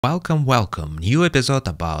Welcome, new episode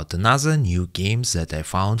about another new games that I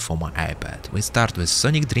found for my iPad. We start with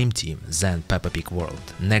Sonic Dream Team, then Peppa Pig World.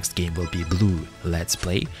 Next game will be Bluey, Let's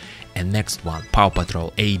Play. And next one, PAW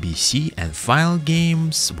Patrol ABC. And final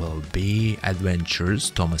games will be Adventures,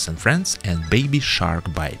 Thomas and Friends and Baby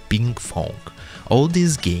Shark by Pink Fong. All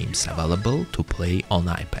these games available to play on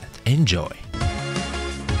iPad. Enjoy!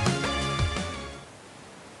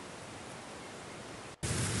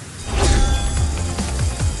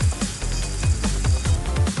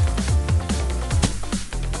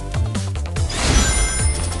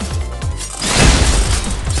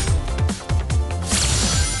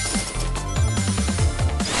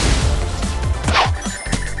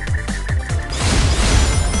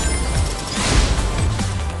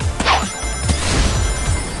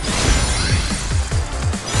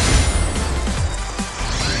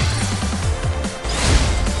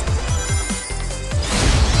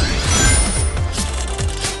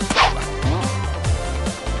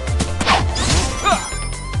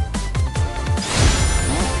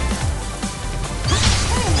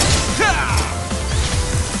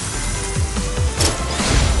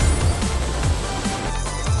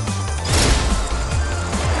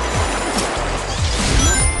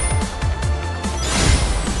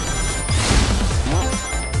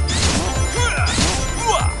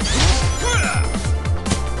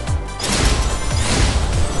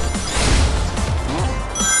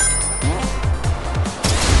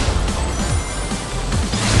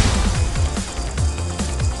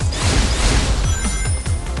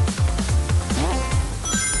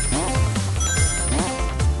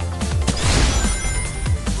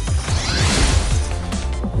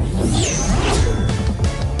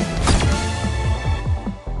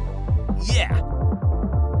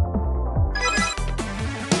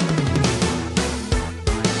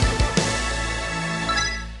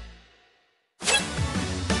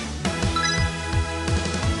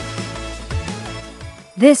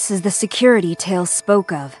 This is the security Tails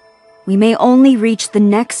spoke of. We may only reach the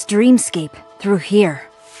next dreamscape through here.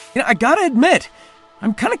 I gotta admit,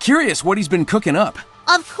 I'm kinda curious what he's been cooking up.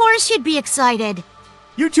 Of course you'd be excited.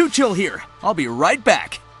 You two chill here. I'll be right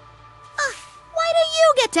back. Why do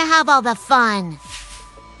you get to have all the fun?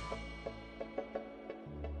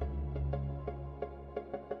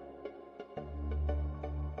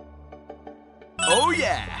 Oh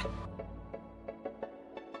yeah!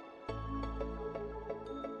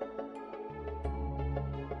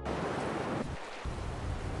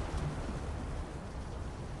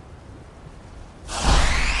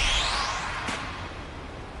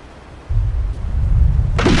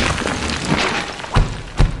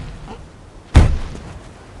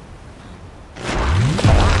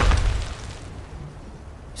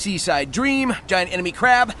 Seaside Dream, giant enemy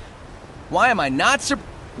crab. Why am I not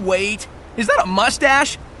Wait, is that a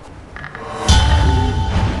mustache?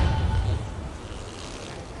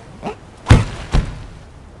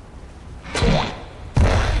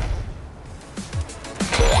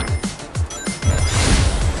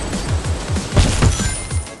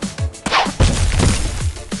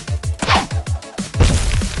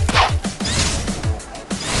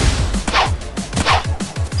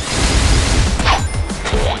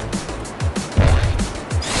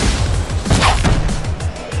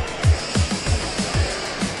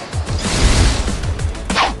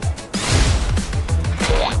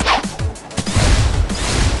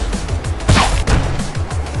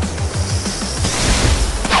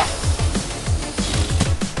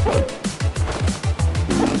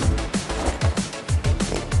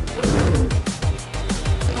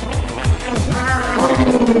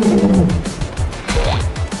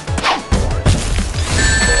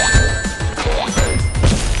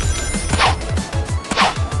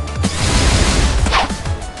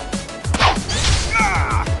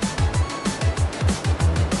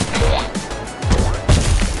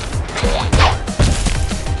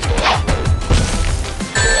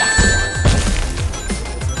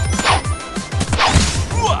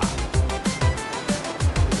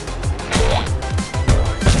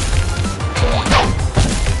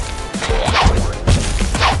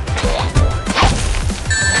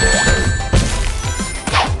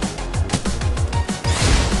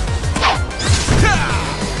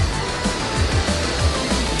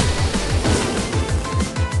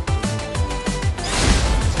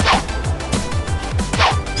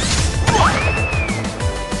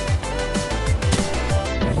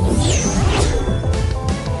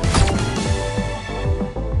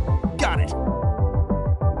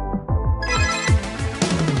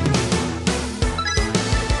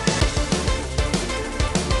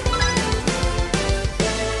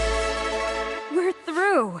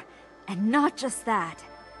 Not just that.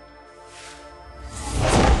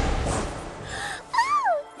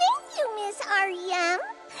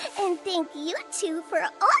 And thank you two for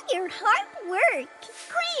all your hard work.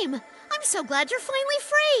 Cream, I'm so glad you're finally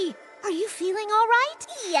free. Are you feeling all right?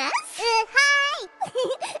 Yes. Hi.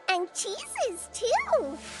 And cheeses,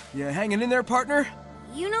 too. You hanging in there, partner?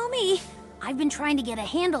 You know me. I've been trying to get a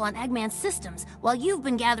handle on Eggman's systems while you've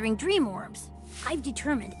been gathering dream orbs. I've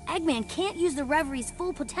determined Eggman can't use the Reverie's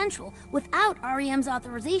full potential without REM's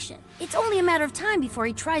authorization. It's only a matter of time before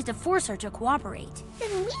he tries to force her to cooperate.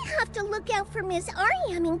 Then we have to look out for Miss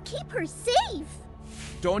REM and keep her safe.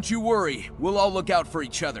 Don't you worry. We'll all look out for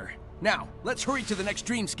each other. Now, let's hurry to the next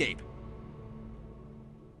dreamscape.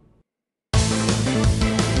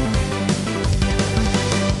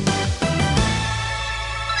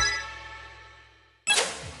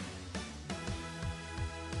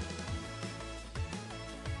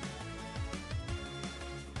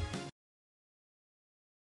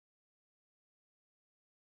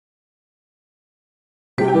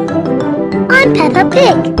 I'm Peppa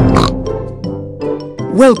Pig.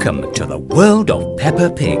 Welcome to the world of Peppa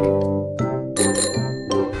Pig.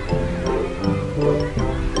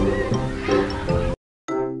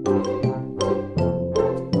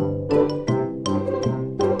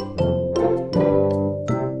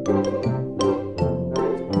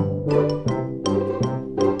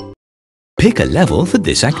 Pick a level for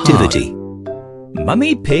this activity.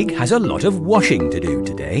 Mummy Pig has a lot of washing to do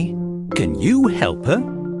today. Can you help her?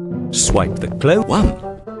 Swipe the clothes.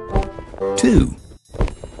 1, 2,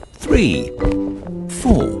 3,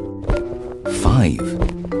 4,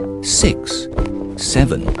 5, 6,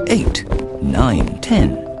 7, 8, 9,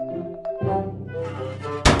 10.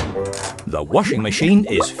 The washing machine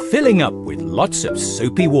is filling up with lots of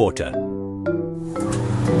soapy water.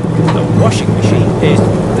 The washing machine is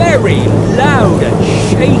very loud and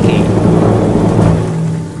shaky.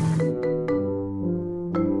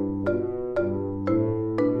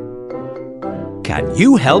 Can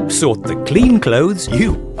you help sort the clean clothes?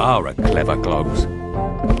 You are a clever clogs.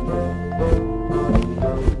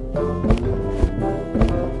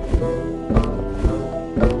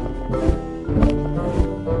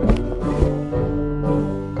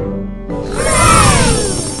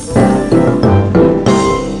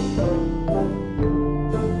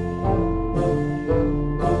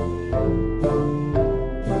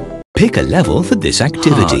 Pick a level for this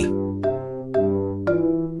activity.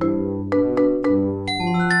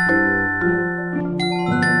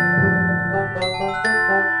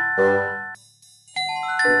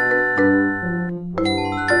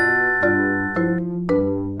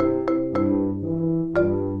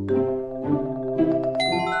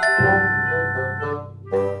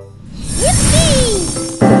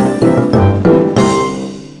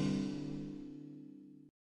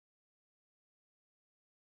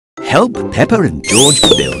 Help Peppa and George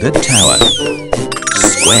build a tower.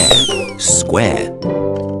 Square, square,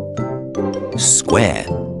 square,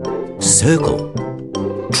 circle,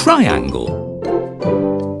 triangle,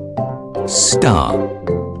 star,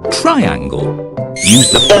 triangle. Use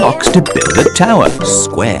the blocks to build a tower.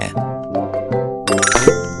 Square,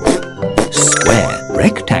 square,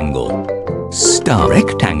 rectangle, star,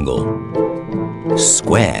 rectangle,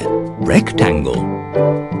 square, rectangle,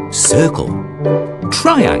 circle,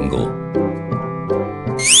 triangle,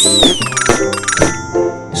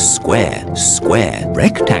 square, square,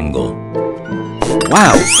 rectangle.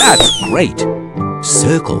 Wow, that's great!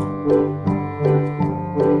 Circle,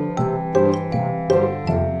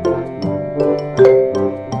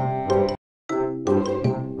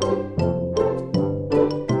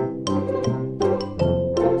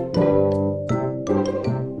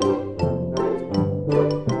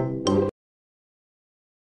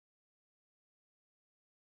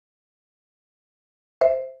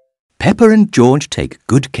 Peppa and George take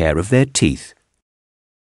good care of their teeth.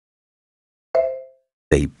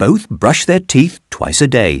 They both brush their teeth twice a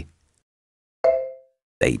day.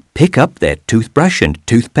 They pick up their toothbrush and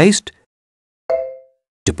toothpaste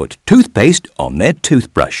to put toothpaste on their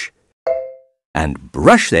toothbrush and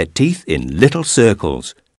brush their teeth in little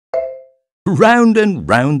circles. Round and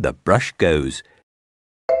round the brush goes.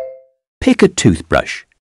 Pick a toothbrush.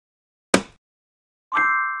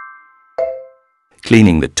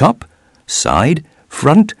 Cleaning the top, side,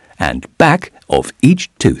 front and back of each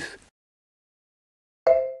tooth.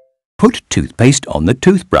 Put toothpaste on the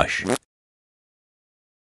toothbrush.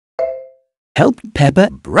 Help Peppa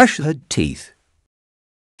brush her teeth.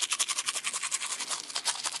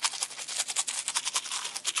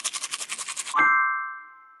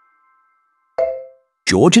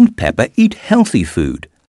 George and Peppa eat healthy food,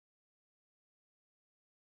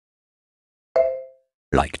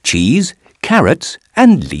 like cheese, carrots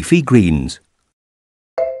and leafy greens.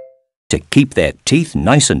 to keep their teeth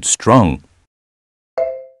nice and strong.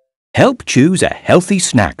 Help choose a healthy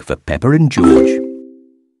snack for Peppa and George.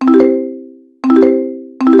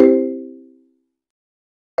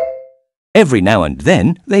 Every now and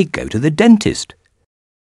then they go to the dentist.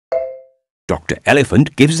 Dr.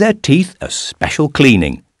 Elephant gives their teeth a special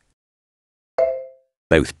cleaning.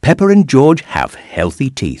 Both Peppa and George have healthy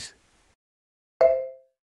teeth.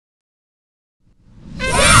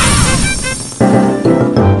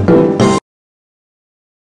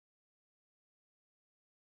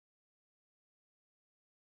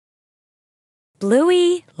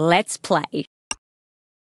 Bluey, let's play.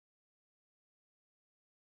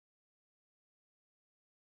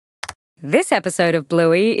 This episode of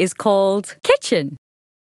Bluey is called Kitchen.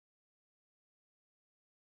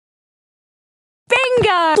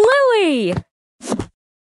 Bingo! Bluey!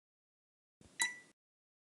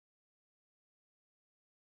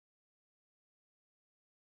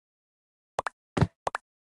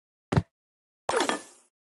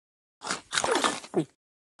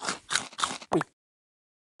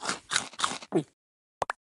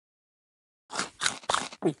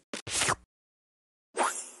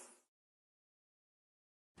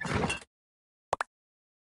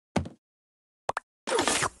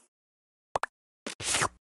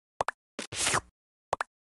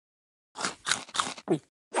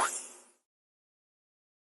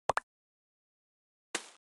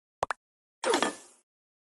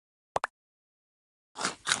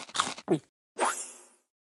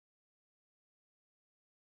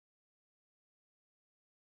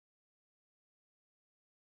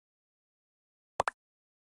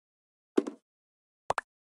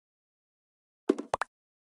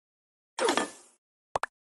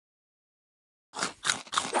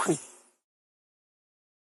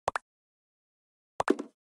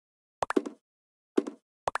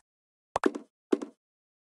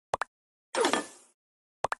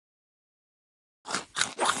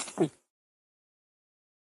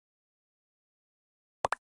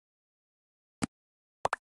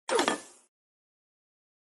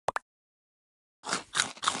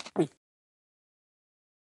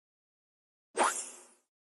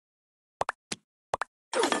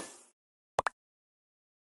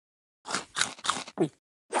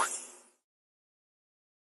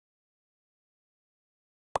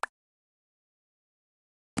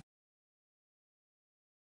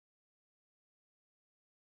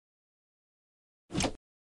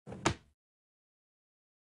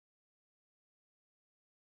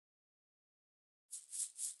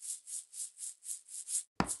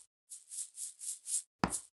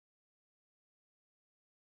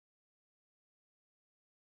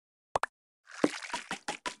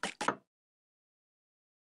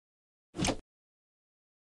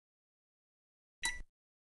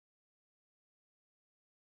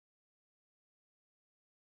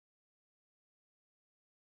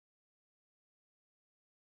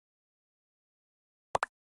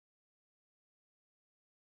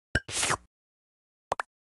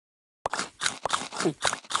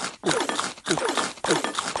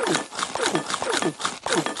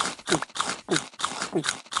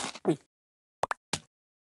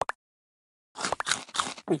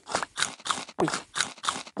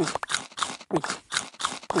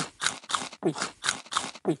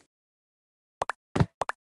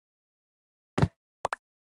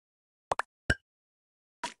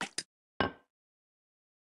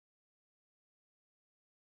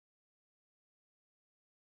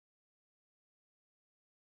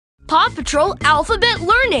 Paw Patrol Alphabet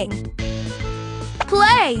Learning.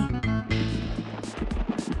 Play.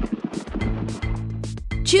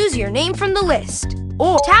 Choose your name from the list,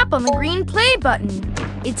 or tap on the green play button.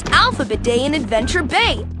 It's Alphabet Day in Adventure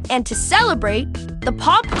Bay, and to celebrate, the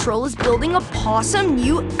Paw Patrol is building a pawsome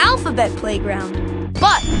new alphabet playground.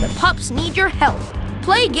 But the pups need your help.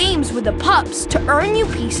 Play games with the pups to earn you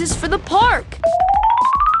pieces for the park.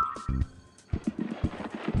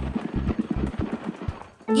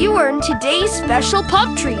 You earned today's special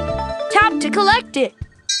pup treat. Tap to collect it.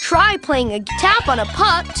 Try playing a tap on a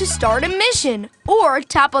pup to start a mission, or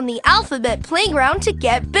tap on the alphabet playground to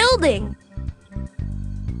get building.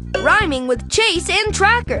 Rhyming with Chase and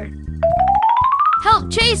Tracker. Help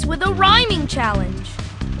Chase with a rhyming challenge.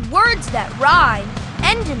 Words that rhyme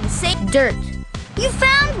end in the same Dirt. You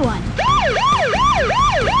found one.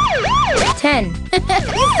 10.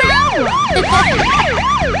 You found one.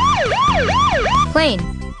 Plane.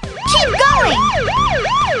 Keep going!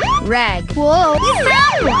 Rag. Whoa! You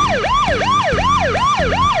found one!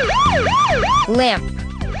 Lamp.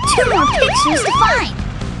 2 more pictures to find.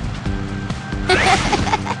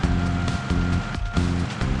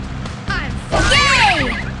 Yay!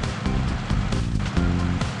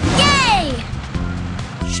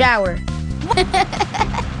 shower.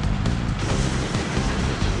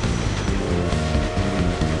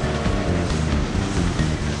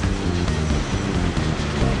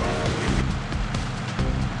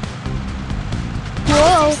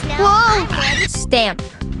 Whoa, whoa! Stamp.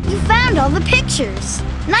 You found all the pictures.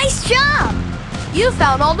 Nice job! You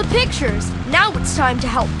found all the pictures. Now it's time to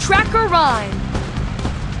help Tracker rhyme.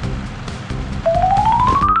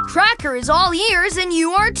 Tracker is all ears and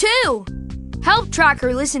you are too. Help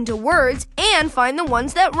Tracker listen to words and find the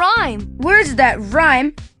ones that rhyme. Words that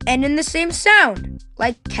rhyme end in the same sound,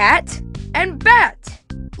 like cat and bat.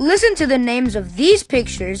 Listen to the names of these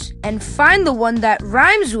pictures and find the one that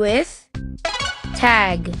rhymes with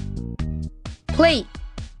tag, plate,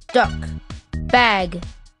 duck, bag,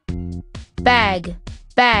 bag,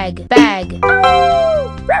 bag, bag.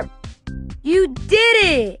 You did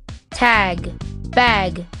it! Tag,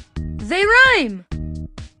 bag. They rhyme!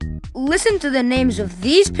 Listen to the names of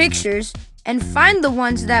these pictures and find the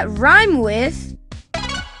ones that rhyme with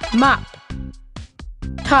mop,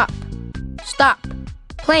 top, stop,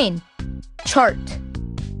 plane, chart,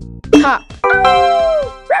 top,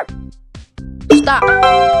 stop.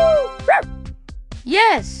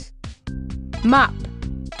 Yes! Mop,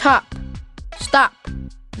 top, stop.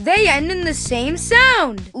 They end in the same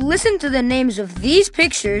sound. Listen to the names of these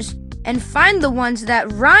pictures and find the ones that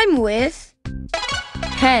rhyme with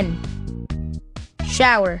hen,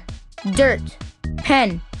 shower, dirt,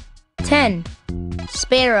 pen, 10,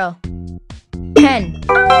 sparrow, hen,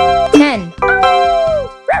 10.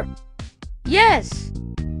 Yes!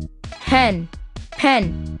 Hen,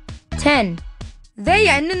 pen, 10. They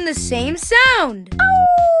end in the same sound.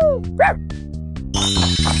 1,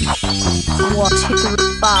 2,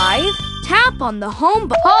 3, 5. Tap on the home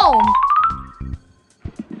button. Home.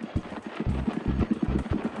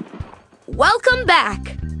 Welcome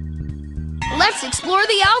back. Let's explore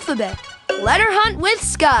the alphabet. Letter hunt with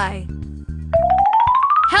Sky.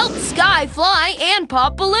 Help Sky fly and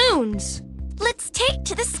pop balloons. Let's take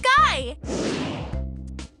to the sky!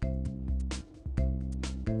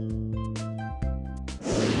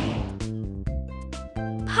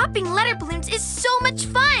 Popping letter balloons is so much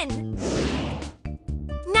fun!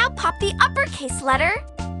 Now pop the uppercase letter,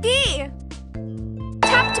 B.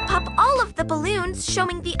 Tap to pop all of the balloons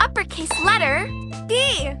showing the uppercase letter,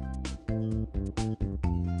 B.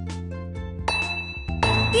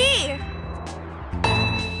 B.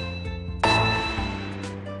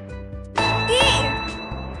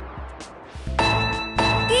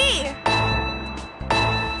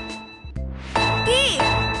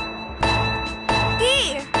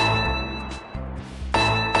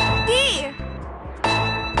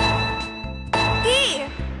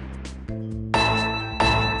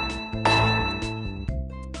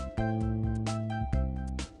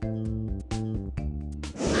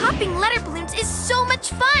 Popping letter balloons is so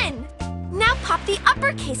much fun! Now pop the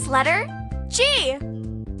uppercase letter, G.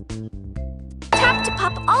 Tap to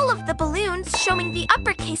pop all of the balloons showing the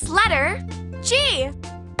uppercase letter, G.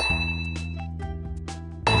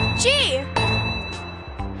 G.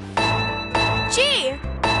 G.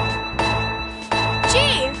 G.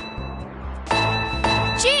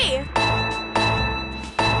 G.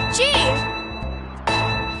 G. G.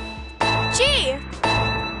 G.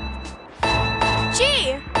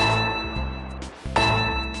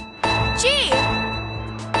 G.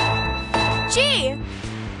 G.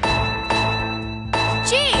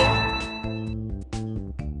 G.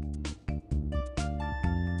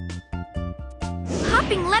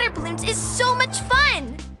 Popping letter balloons is so much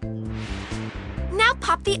fun! Now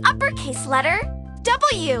pop the uppercase letter,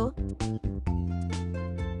 W.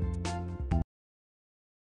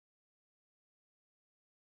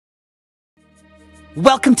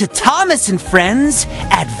 Welcome to Thomas and Friends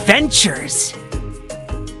Adventures.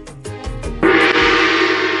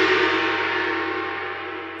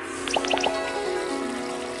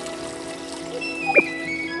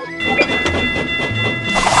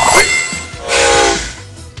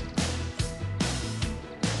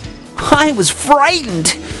 I was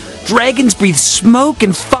frightened. Dragons breathe smoke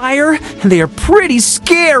and fire, and they are pretty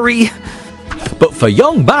scary. But for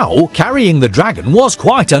young Bao, carrying the dragon was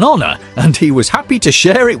quite an honour, and he was happy to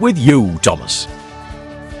share it with you, Thomas.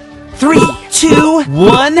 3, 2,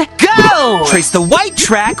 1, go! Trace the white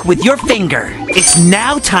track with your finger. It's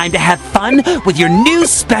now time to have fun with your new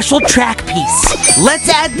special track piece. Let's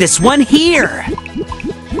add this one here.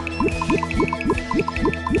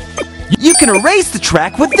 You can erase the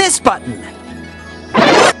track with this button.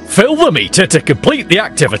 Fill the meter to complete the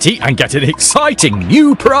activity and get an exciting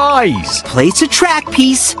new prize. Place a track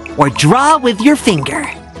piece or draw with your finger.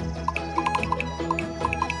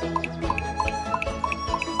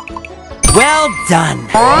 Well done.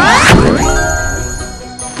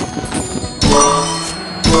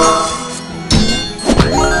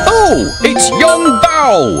 Oh, it's young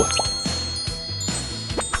Bao!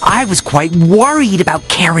 I was quite worried about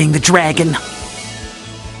carrying the dragon.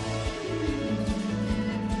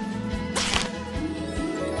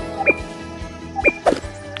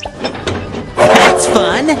 That's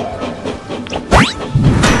fun.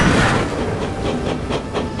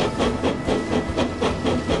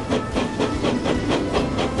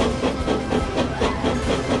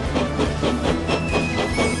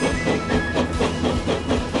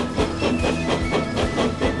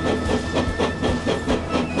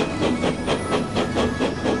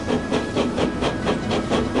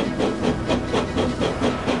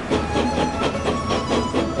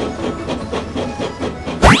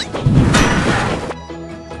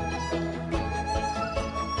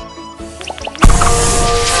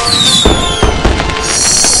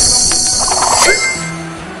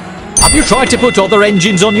 Have you tried to put other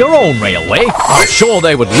engines on your own railway? I'm sure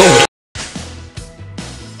they would love it.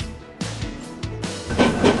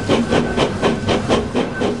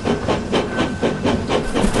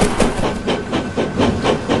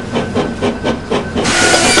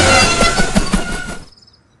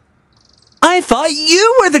 I thought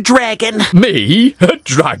you were the dragon. Me? A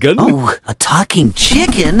dragon? Oh, a talking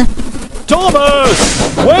chicken?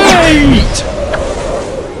 Thomas! Wait!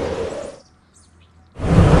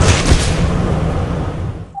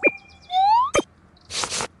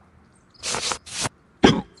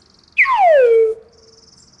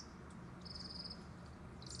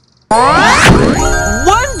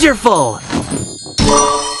 Wonderful!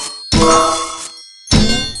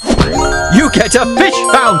 You get a fish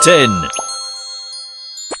fountain!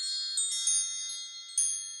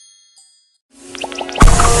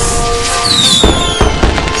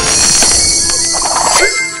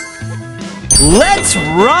 Let's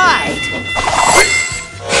ride!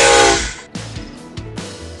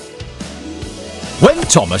 When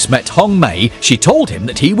Thomas met Hong Mei, she told him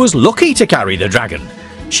that he was lucky to carry the dragon.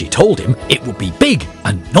 She told him it would be big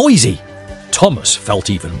and noisy. Thomas felt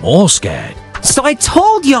even more scared. So I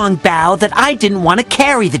told Yong Bao that I didn't want to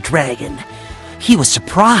carry the dragon. He was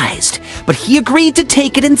surprised, but he agreed to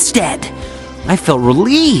take it instead. I felt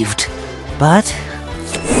relieved, but...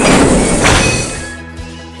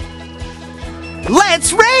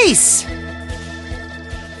 Let's race!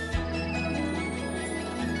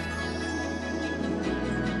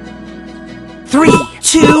 Three,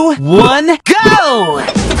 two, one, go!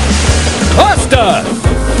 Faster!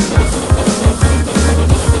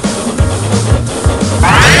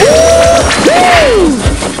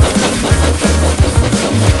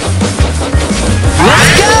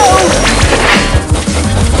 Let's go!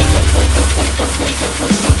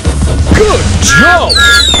 Good job!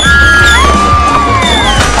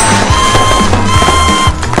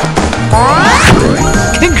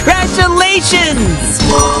 Congratulations!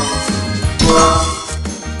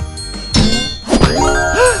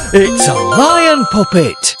 It's a lion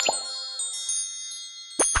puppet!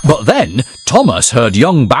 But then, Thomas heard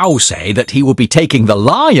young Bao say that he would be taking the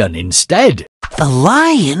lion instead. The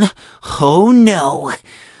lion? Oh no.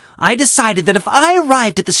 I decided that if I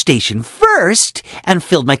arrived at the station first and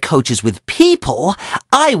filled my coaches with people,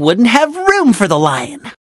 I wouldn't have room for the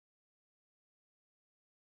lion.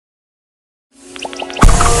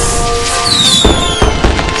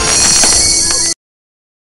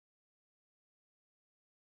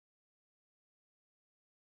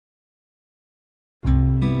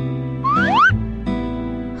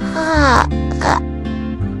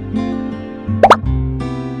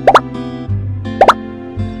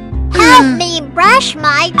 Help me brush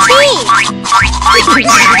my teeth.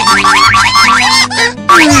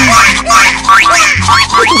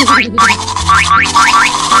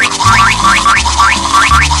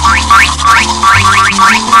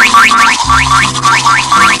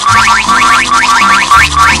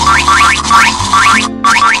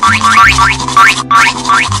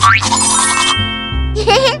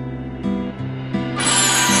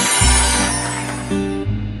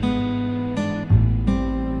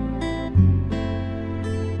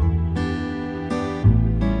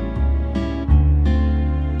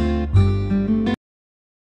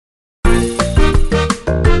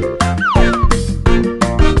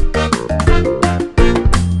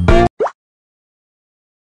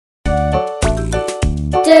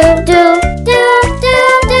 Do